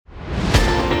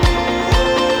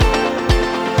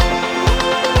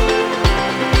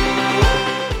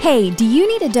Hey, do you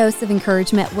need a dose of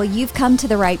encouragement? Well, you've come to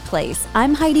the right place.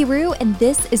 I'm Heidi Rue, and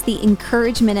this is the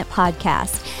Encourage Minute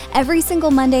Podcast. Every single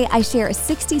Monday, I share a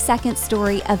 60-second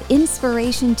story of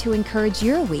inspiration to encourage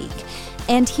your week.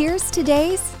 And here's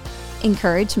today's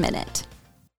Encourage Minute.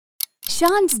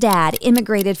 Sean's dad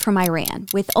immigrated from Iran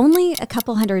with only a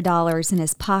couple $100s in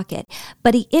his pocket,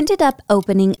 but he ended up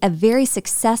opening a very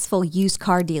successful used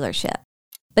car dealership.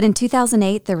 But in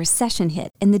 2008, the recession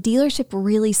hit and the dealership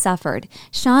really suffered.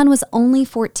 Sean was only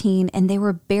 14 and they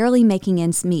were barely making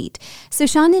ends meet. So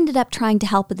Sean ended up trying to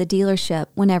help with the dealership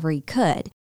whenever he could.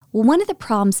 Well, one of the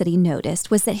problems that he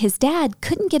noticed was that his dad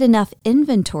couldn't get enough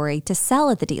inventory to sell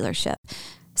at the dealership.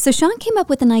 So Sean came up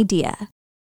with an idea.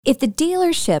 If the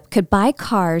dealership could buy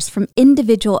cars from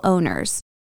individual owners,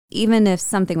 even if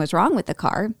something was wrong with the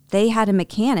car, they had a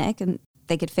mechanic and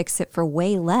they could fix it for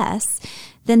way less,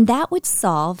 then that would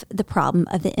solve the problem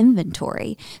of the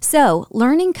inventory. So,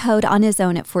 learning code on his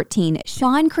own at 14,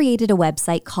 Sean created a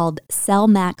website called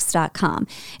sellmax.com.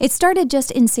 It started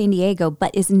just in San Diego,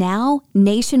 but is now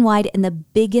nationwide and the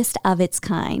biggest of its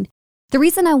kind. The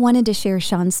reason I wanted to share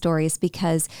Sean's story is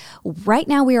because right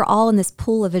now we are all in this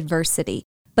pool of adversity.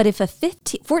 But if a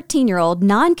 14-year-old,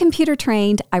 non-computer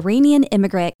trained Iranian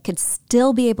immigrant could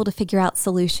still be able to figure out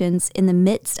solutions in the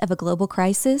midst of a global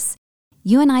crisis,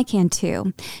 you and I can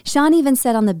too. Sean even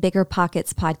said on the Bigger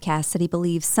Pockets podcast that he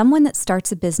believes someone that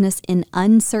starts a business in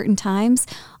uncertain times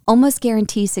almost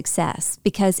guarantees success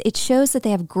because it shows that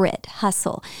they have grit,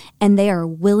 hustle, and they are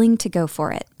willing to go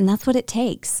for it. And that's what it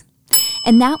takes.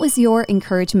 And that was your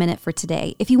Encourage Minute for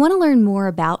today. If you want to learn more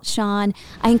about Sean,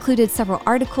 I included several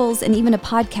articles and even a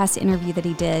podcast interview that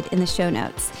he did in the show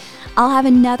notes. I'll have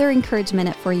another Encourage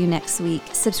Minute for you next week.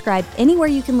 Subscribe anywhere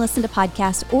you can listen to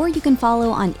podcasts, or you can follow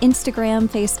on Instagram,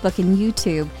 Facebook, and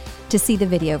YouTube to see the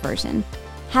video version.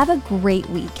 Have a great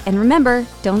week. And remember,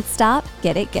 don't stop,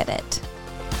 get it, get it.